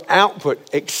 If your output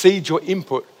exceeds your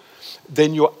input,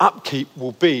 then your upkeep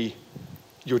will be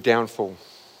your downfall.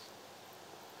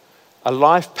 A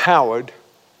life powered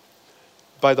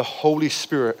by the Holy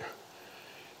Spirit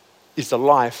is the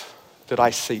life that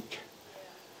I seek.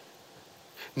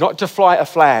 Not to fly a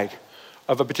flag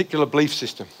of a particular belief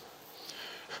system.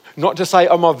 Not to say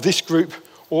I'm of this group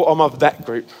or I'm of that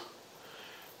group.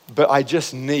 But I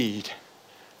just need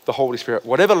the Holy Spirit.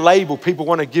 Whatever label people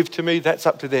want to give to me, that's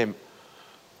up to them.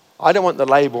 I don't want the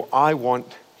label, I want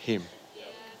Him.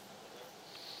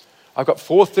 I've got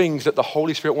 4 things that the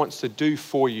Holy Spirit wants to do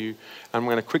for you, and I'm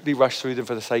going to quickly rush through them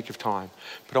for the sake of time.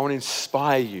 But I want to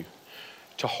inspire you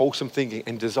to wholesome thinking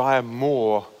and desire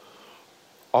more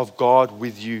of God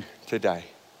with you today.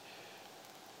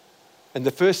 And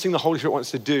the first thing the Holy Spirit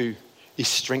wants to do is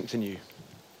strengthen you.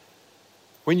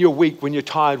 When you're weak, when you're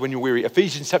tired, when you're weary.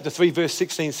 Ephesians chapter 3 verse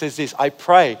 16 says this, I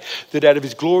pray that out of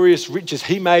His glorious riches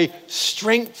He may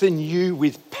strengthen you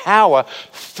with power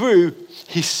through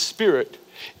His Spirit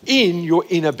in your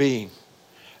inner being.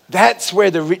 That's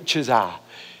where the riches are.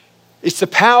 It's the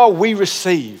power we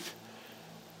receive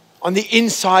on the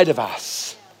inside of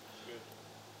us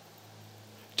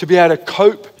to be able to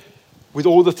cope with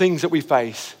all the things that we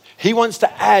face. He wants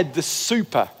to add the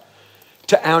super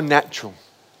to our natural.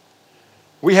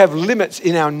 We have limits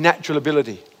in our natural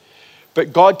ability,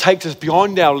 but God takes us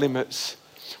beyond our limits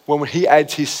when He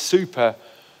adds His super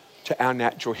to our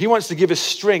natural. He wants to give us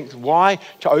strength. Why?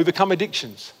 To overcome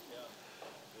addictions.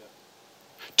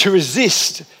 To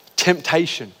resist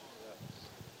temptation.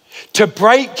 To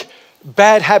break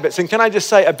bad habits. And can I just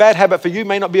say, a bad habit for you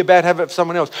may not be a bad habit for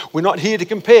someone else. We're not here to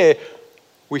compare.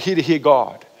 We're here to hear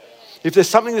God. If there's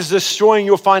something that's destroying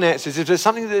your finances, if there's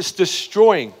something that's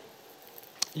destroying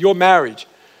your marriage,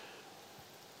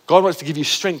 God wants to give you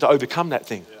strength to overcome that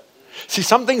thing. See,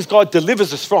 some things God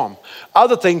delivers us from.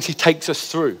 Other things He takes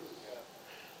us through.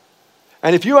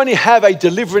 And if you only have a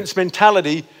deliverance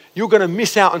mentality, you're going to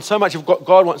miss out on so much of what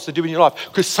God wants to do in your life.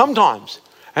 Because sometimes,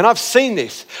 and I've seen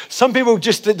this, some people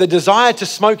just, the desire to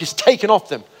smoke is taken off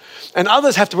them. And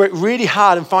others have to work really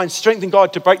hard and find strength in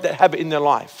God to break that habit in their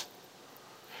life.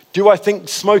 Do I think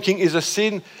smoking is a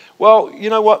sin? Well, you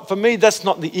know what? For me, that's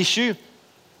not the issue.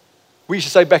 We used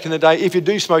to say back in the day, if you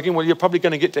do smoking, well, you're probably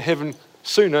going to get to heaven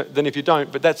sooner than if you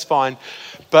don't, but that's fine.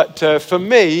 But for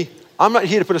me, I'm not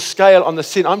here to put a scale on the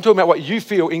sin. I'm talking about what you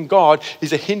feel in God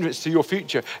is a hindrance to your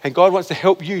future. And God wants to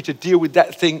help you to deal with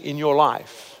that thing in your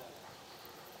life.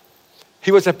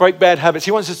 He wants to break bad habits.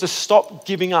 He wants us to stop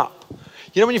giving up.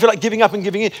 You know when you feel like giving up and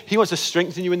giving in? He wants to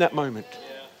strengthen you in that moment.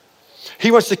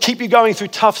 He wants to keep you going through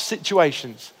tough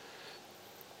situations.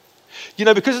 You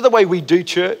know, because of the way we do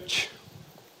church,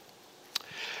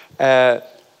 and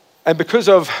because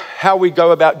of how we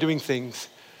go about doing things,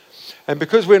 and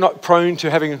because we're not prone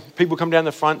to having people come down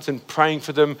the front and praying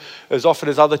for them as often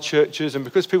as other churches, and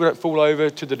because people don't fall over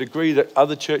to the degree that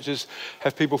other churches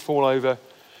have people fall over,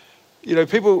 you know,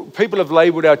 people have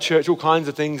labeled our church all kinds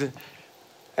of things.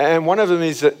 And one of them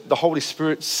is that the Holy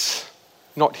Spirit's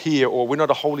not here, or we're not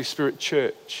a Holy Spirit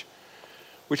church,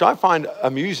 which I find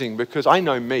amusing because I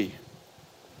know me.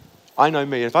 I know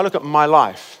me. If I look at my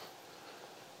life,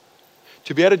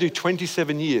 to be able to do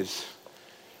 27 years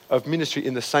of ministry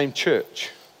in the same church,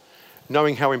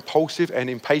 knowing how impulsive and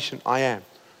impatient I am,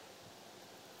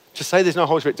 to say there's no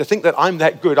Holy Spirit, to think that I'm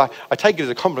that good, I take it as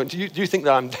a compliment. Do you think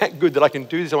that I'm that good that I can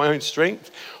do this on my own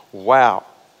strength? Wow.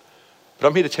 But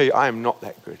I'm here to tell you I am not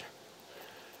that good.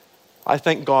 I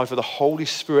thank God for the Holy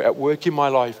Spirit at work in my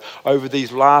life over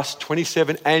these last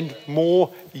 27 and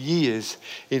more years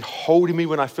in holding me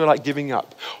when I feel like giving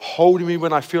up, holding me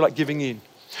when I feel like giving in,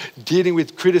 dealing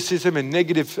with criticism and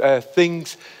negative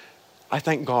things. I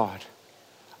thank God.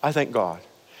 I thank God.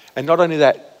 And not only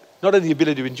that, not only the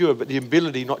ability to endure, but the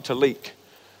ability not to leak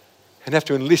and have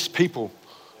to enlist people.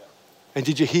 And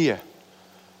did you hear?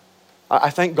 I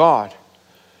thank God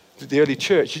that the early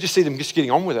church, you just see them just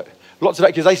getting on with it. Lots of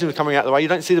accusations are coming out the way. You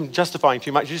don't see them justifying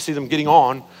too much. You just see them getting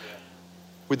on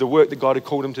with the work that God had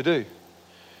called them to do.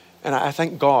 And I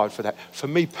thank God for that. For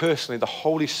me personally, the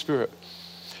Holy Spirit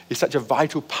is such a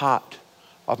vital part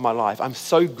of my life. I'm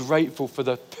so grateful for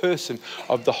the person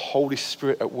of the Holy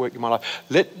Spirit at work in my life.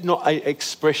 Let not an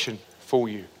expression fool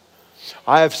you.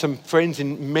 I have some friends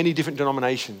in many different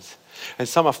denominations, and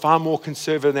some are far more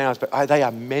conservative than ours, but they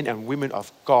are men and women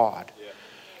of God.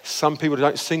 Some people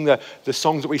don't sing the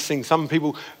songs that we sing. Some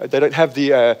people, they don't have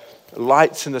the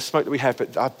lights and the smoke that we have,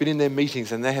 but I've been in their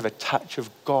meetings and they have a touch of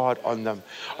God on them.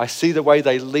 I see the way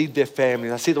they lead their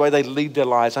families. I see the way they lead their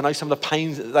lives. I know some of the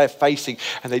pains that they're facing,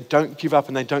 and they don't give up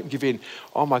and they don't give in.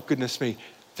 Oh my goodness me,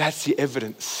 that's the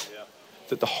evidence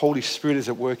that the Holy Spirit is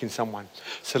at work in someone.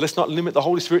 So let's not limit the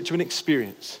Holy Spirit to an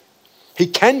experience. He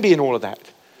can be in all of that,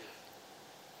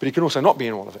 but he can also not be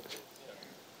in all of it.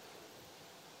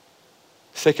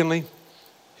 Secondly,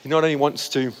 he not only wants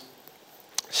to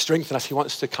strengthen us, he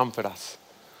wants to comfort us.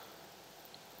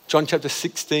 John chapter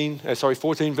 14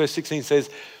 verse 16 says,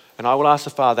 and I will ask the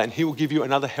Father, and he will give you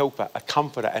another helper, a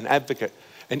comforter, an advocate,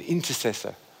 an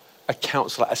intercessor, a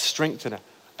counselor, a strengthener,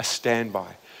 a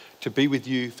standby, to be with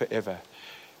you forever.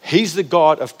 He's the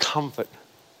God of comfort,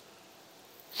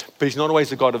 but he's not always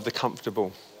the God of the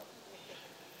comfortable.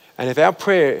 And if our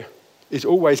prayer is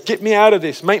always, get me out of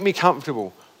this, make me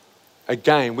comfortable,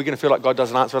 again, we're going to feel like God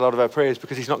doesn't answer a lot of our prayers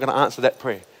because he's not going to answer that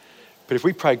prayer. But if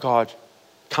we pray, God,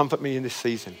 comfort me in this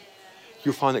season,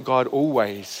 you'll find that God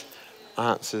always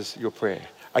answers your prayer.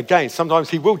 Again, sometimes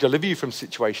he will deliver you from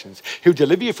situations. He'll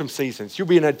deliver you from seasons. You'll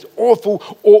be in an awful,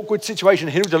 awkward situation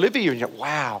and he'll deliver you and you're like,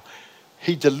 wow,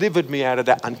 he delivered me out of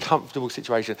that uncomfortable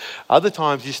situation. Other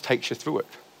times he just takes you through it.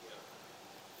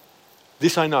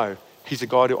 This I know, he's a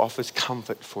God who offers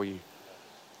comfort for you.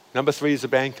 Number 3, as the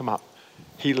band come up,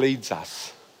 he leads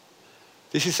us.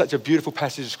 This is such a beautiful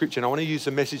passage of scripture, and I want to use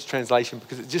the Message translation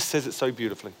because it just says it so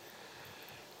beautifully.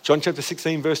 John chapter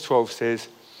 16 verse 12 says,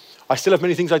 I still have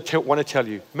many things I want to tell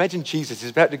you. Imagine Jesus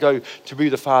is about to go to be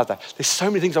the Father. There's so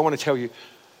many things I want to tell you,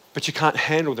 but you can't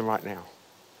handle them right now.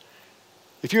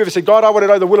 If you ever said, God, I want to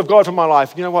know the will of God for my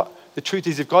life, you know what? The truth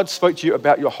is, if God spoke to you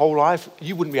about your whole life,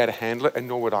 you wouldn't be able to handle it, and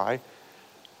nor would I,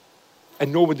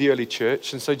 and nor would the early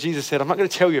church. And so Jesus said, I'm not going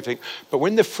to tell you everything, but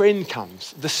when the friend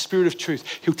comes, the Spirit of truth,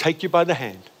 he'll take you by the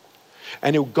hand,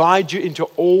 and he'll guide you into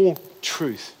all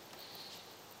truth.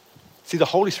 See, the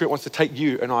Holy Spirit wants to take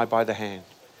you and I by the hand.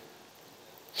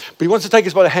 But he wants to take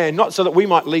us by the hand, not so that we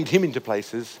might lead him into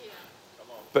places,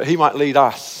 but he might lead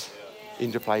us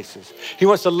into places. He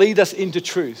wants to lead us into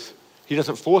truth. He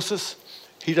doesn't force us.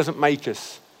 He doesn't make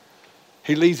us.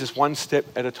 He leads us one step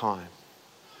at a time.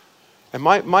 And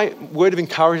my word of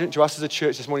encouragement to us as a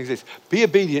church this morning is this: be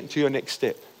obedient to your next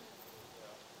step.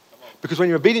 Because when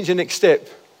you're obedient to your next step,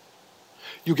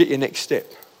 you'll get your next step.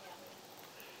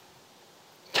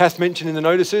 Kath mentioned in the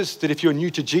notices that if you're new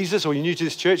to Jesus or you're new to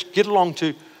this church, get along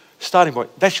to Starting Point.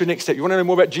 That's your next step. You want to know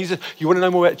more about Jesus? You want to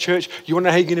know more about church? You want to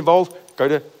know how you get involved? Go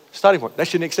to Starting Point.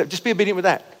 That's your next step. Just be obedient with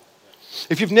that.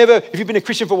 If you've been a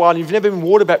Christian for a while and you've never been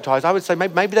water baptized, I would say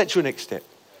maybe that's your next step.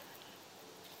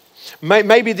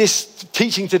 Maybe this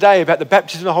teaching today about the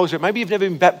baptism of the Holy Spirit, maybe you've never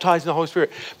been baptized in the Holy Spirit.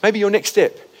 Maybe your next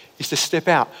step is to step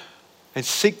out and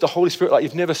seek the Holy Spirit like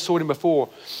you've never sought him before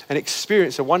and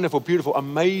experience a wonderful, beautiful,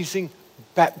 amazing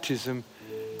baptism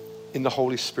in the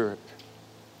Holy Spirit.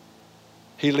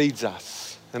 He leads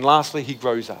us. And lastly, he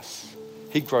grows us.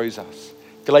 He grows us.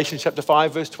 Galatians chapter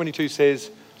 5 verse 22 says,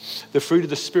 the fruit of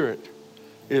the Spirit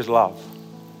is love.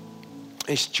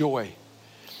 It's joy.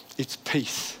 It's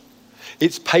peace.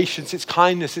 It's patience. It's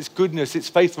kindness. It's goodness. It's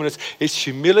faithfulness. It's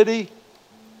humility.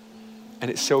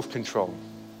 And it's self-control.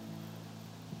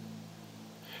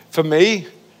 For me,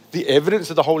 the evidence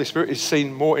of the Holy Spirit is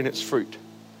seen more in its fruit.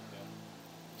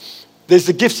 There's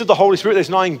the gifts of the Holy Spirit. There's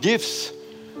 9 gifts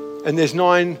and there's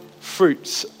 9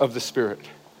 fruits of the Spirit.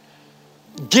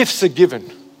 Gifts are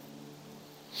given,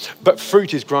 but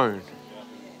fruit is grown.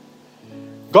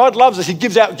 God loves us. He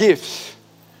gives out gifts.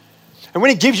 And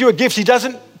when he gives you a gift, he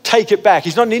doesn't take it back.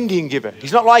 He's not an Indian giver.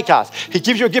 He's not like us. He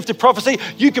gives you a gift of prophecy.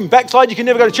 You can backslide. You can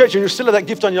never go to church and you'll still have that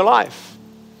gift on your life.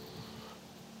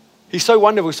 He's so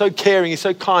wonderful. He's so caring. He's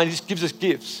so kind. He just gives us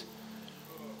gifts.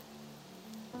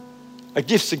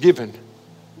 Gifts are given,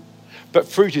 but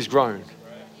fruit is grown.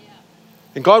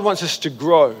 And God wants us to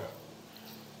grow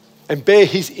and bear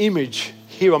his image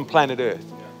here on planet Earth.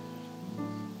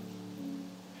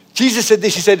 Jesus said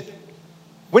this. He said,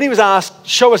 when he was asked,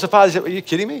 show us the Father, he said, are you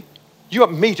kidding me? You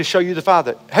want me to show you the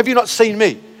Father? Have you not seen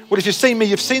me? Well, if you've seen me,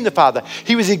 you've seen the Father.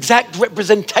 He was the exact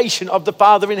representation of the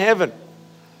Father in heaven.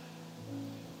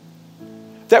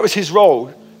 That was his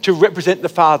role, to represent the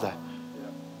Father.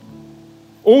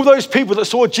 All those people that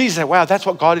saw Jesus said, wow, that's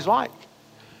what God is like.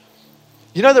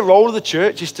 You know, the role of the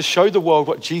church is to show the world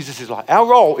what Jesus is like. Our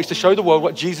role is to show the world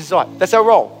what Jesus is like. That's our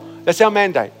role. That's our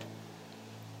mandate.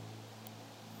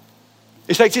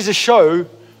 It's like to show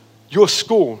your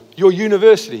school, your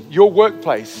university, your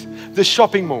workplace, the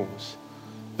shopping malls,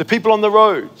 the people on the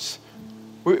roads.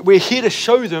 We're here to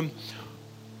show them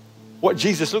what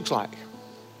Jesus looks like.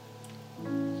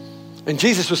 And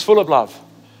Jesus was full of love,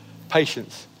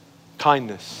 patience,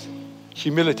 kindness,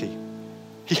 humility.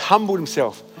 He humbled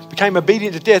himself, became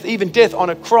obedient to death, even death on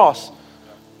a cross.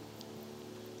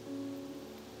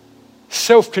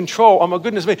 Self-control. Oh my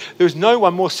goodness me. There's no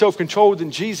one more self-controlled than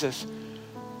Jesus.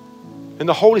 And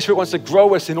the Holy Spirit wants to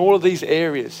grow us in all of these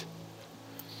areas.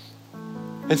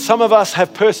 And some of us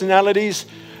have personalities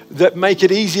that make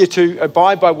it easier to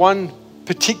abide by one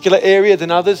particular area than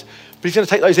others. But he's going to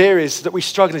take those areas that we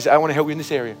struggle and say, I want to help you in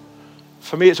this area.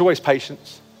 For me, it's always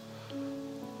patience.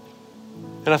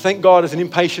 And I thank God as an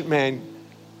impatient man,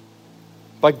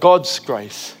 by God's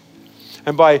grace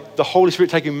and by the Holy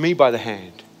Spirit taking me by the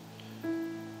hand,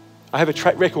 I have a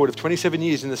track record of 27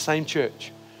 years in the same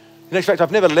church. In actual fact,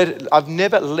 I've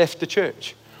never left the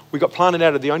church. We got planted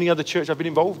out of the only other church I've been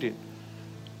involved in.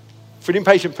 For an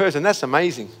impatient person, that's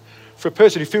amazing. For a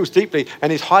person who feels deeply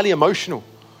and is highly emotional.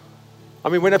 I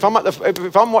mean,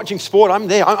 if I'm watching sport, I'm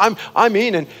there. I'm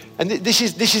in, and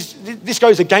this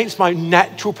goes against my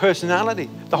natural personality.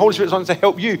 The Holy Spirit wants to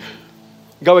help you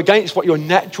go against what your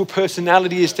natural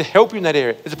personality is to help you in that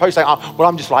area, as opposed to saying, "Oh, well,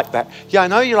 I'm just like that." Yeah, I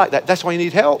know you're like that. That's why you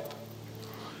need help.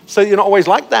 So you're not always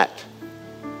like that.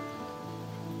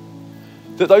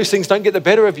 That those things don't get the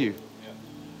better of you.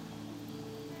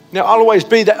 Now, I'll always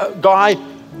be that guy,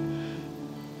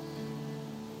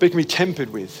 but it can be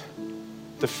tempered with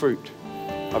the fruit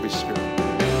of His Spirit.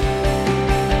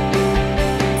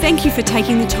 Thank you for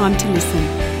taking the time to listen.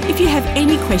 If you have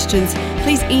any questions,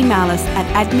 please email us at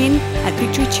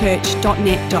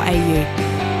admin@victorychurch.net.au.